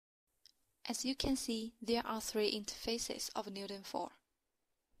As you can see, there are three interfaces of NeoDen4.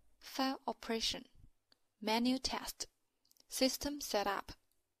 File operation, menu test, system setup.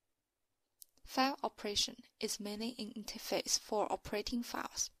 File operation is mainly an interface for operating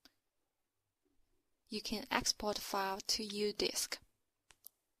files. You can export file to UDisk,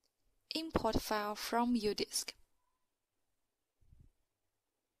 import file from UDisk,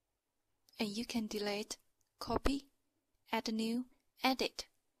 and you can delete, copy, add new, edit,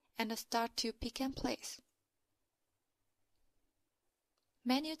 and start to pick and place.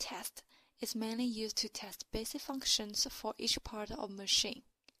 Menu test is mainly used to test basic functions for each part of machine.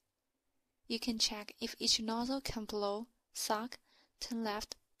 You can check if each nozzle can blow, suck, turn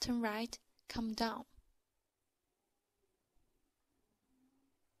left, turn right, come down.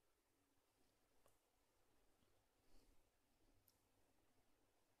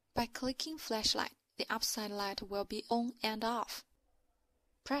 By clicking flashlight, the upside light will be on and off.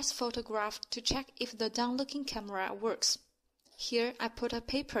 Press photograph to check if the down-looking camera works. Here I put a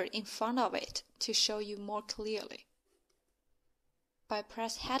paper in front of it to show you more clearly. By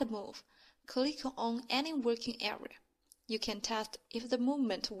press head move, click on any working area. You can test if the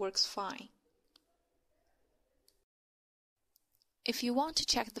movement works fine. If you want to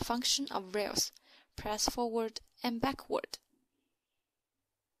check the function of rails, press forward and backward.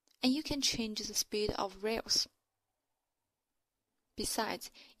 And you can change the speed of rails. Besides,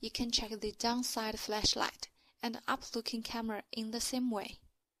 you can check the downside flashlight and up-looking camera in the same way.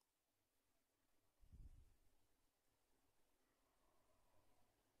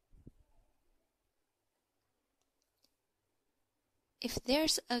 If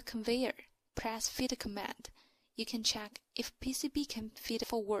there's a conveyor, press feed command. You can check if PCB can feed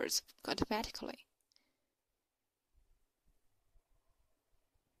forwards automatically.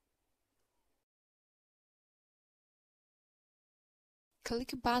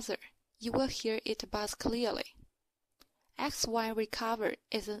 Click buzzer. You will hear it buzz clearly. XY recover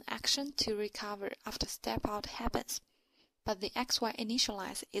is an action to recover after step out happens, but the XY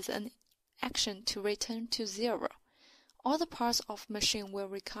initialize is an action to return to 0. All the parts of machine will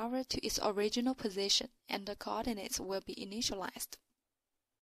recover to its original position and the coordinates will be initialized.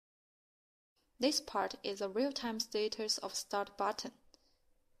 This part is a real-time status of start button.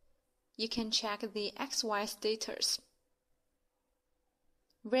 You can check the XY status,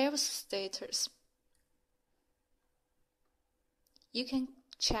 rails status. You can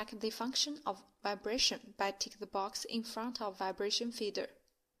check the function of vibration by tick the box in front of vibration feeder.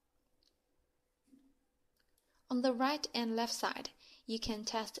 On the right and left side, you can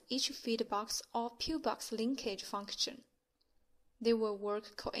test each feed box or PU box linkage function. They will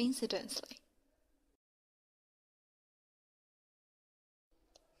work coincidentally.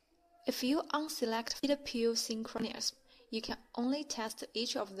 If you unselect feed PU synchronous, you can only test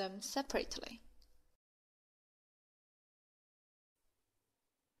each of them separately.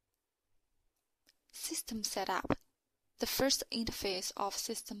 System setup. The first interface of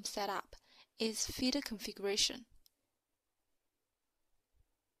system setup is feeder configuration.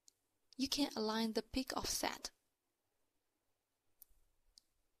 You can align the peak offset,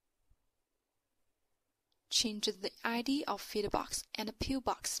 change the ID of feed box and PU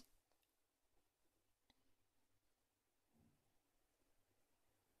box,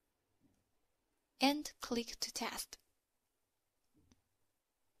 and click to test.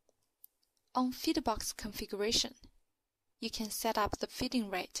 On feed box configuration, you can set up the feeding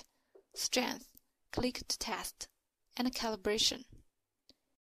rate, strength, click to test, and calibration.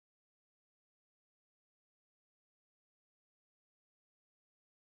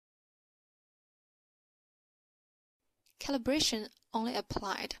 Calibration only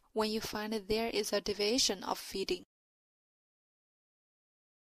applied when you find there is a deviation of feeding.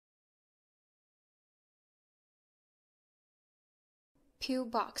 PU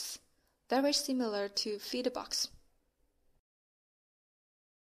box, very similar to feed box.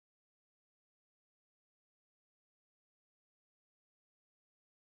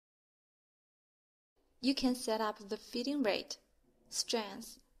 You can set up the feeding rate,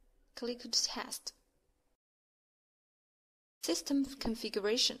 strength, click to test. System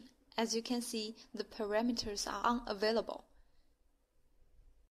configuration. As you can see, the parameters are unavailable.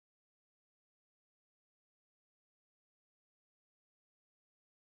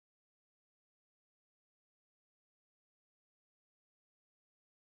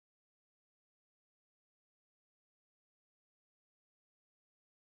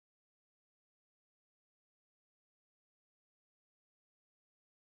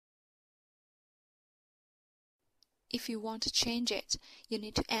 If you want to change it, you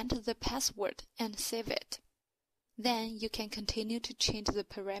need to enter the password and save it. Then you can continue to change the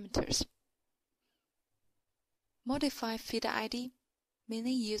parameters. Modify feed ID,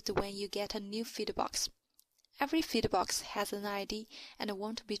 mainly used when you get a new feed box. Every feed box has an ID and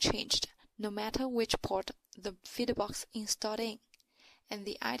won't be changed, no matter which port the feed box installed in. And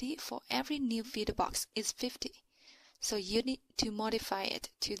the ID for every new feed box is 50, so you need to modify it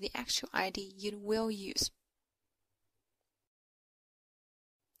to the actual ID you will use.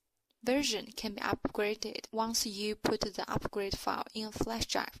 Version can be upgraded once you put the upgrade file in a flash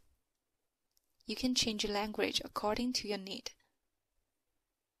drive. You can change language according to your need.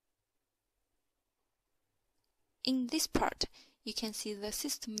 In this part, you can see the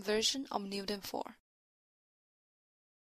system version of NeoDen4.